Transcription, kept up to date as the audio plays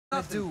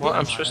do? What?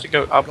 I'm supposed to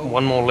go up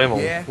one more level.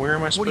 Yeah? Where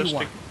am I What do you supposed to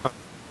want? go?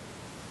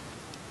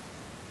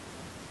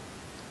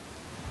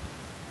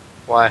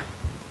 Why?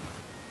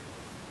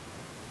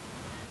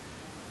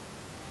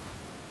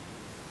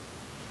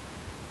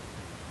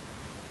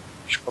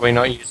 Should probably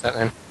not use that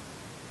then.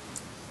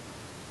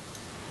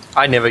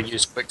 I never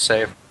use quick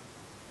save.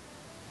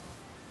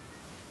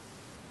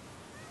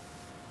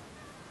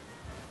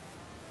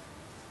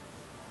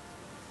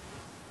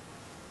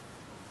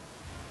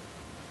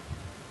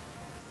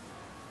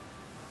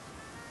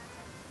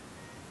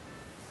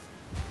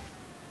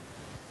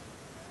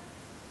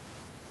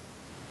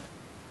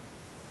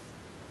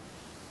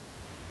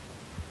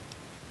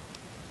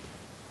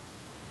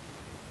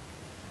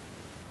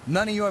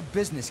 None of your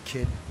business,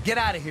 kid. Get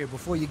out of here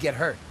before you get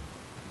hurt.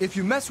 If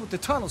you mess with the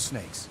tunnel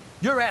snakes,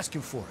 you're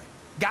asking for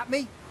it. Got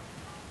me?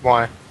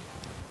 Why?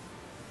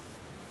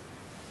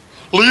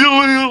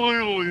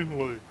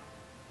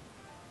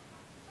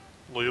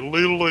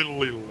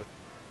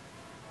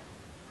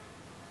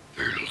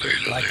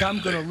 Like I'm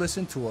gonna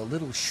listen to a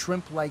little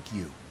shrimp like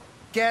you.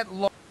 Get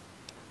lost.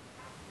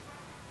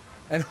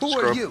 And who are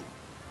Scrub. you?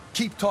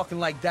 Keep talking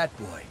like that,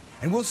 boy,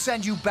 and we'll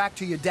send you back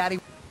to your daddy.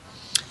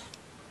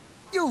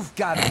 You've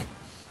got it.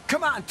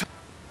 Come on.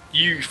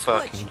 You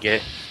fucking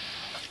get.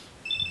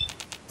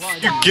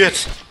 Stop.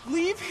 Get.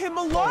 Leave him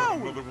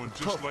alone! Another one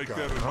just like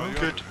that in my other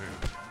Good.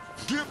 hand.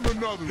 Give him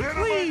another one.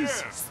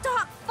 Please!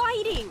 Stop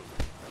fighting!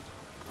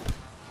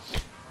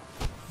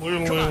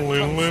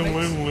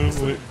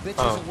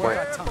 Oh, wait.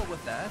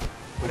 With that.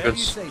 Good.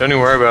 Don't even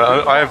worry about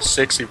it. I have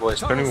sexy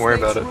voice. Don't even worry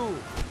about it.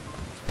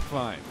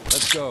 Fine,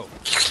 let's go.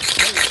 Hey,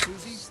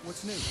 Susie,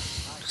 what's new?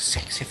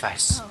 Sexy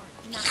face. Oh,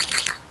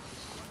 nothing.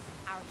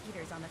 Our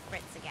heater's on the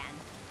fritz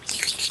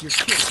again. You're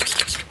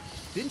kidding.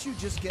 Didn't you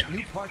just get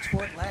new parts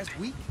for it last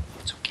week?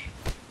 It's okay.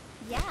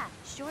 Yeah,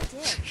 sure did.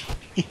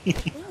 The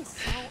thing is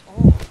so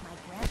old, my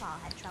grandpa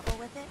had trouble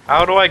with it.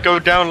 How do I go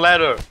down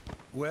ladder?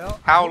 Well,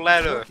 How I hope it's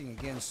ladder? working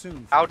again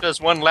soon. How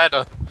does one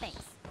ladder? Thanks.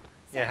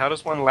 Yeah, how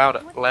does one Want to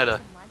ladder? get Ladder.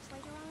 some lunch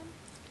later on?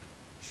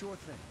 Sure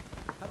thing.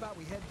 How about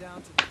we head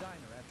down to the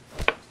diner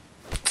after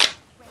class?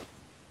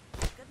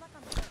 Great. Good luck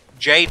on the road.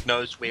 Jade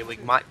knows where we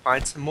might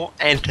find some more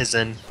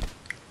antizin.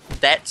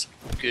 That's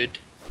good.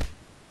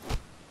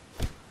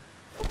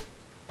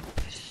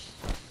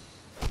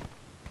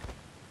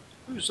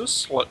 Who's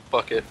this slut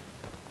bucket?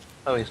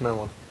 Oh, he's no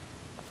one.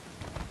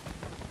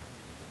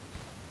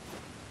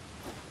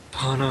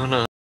 Banana.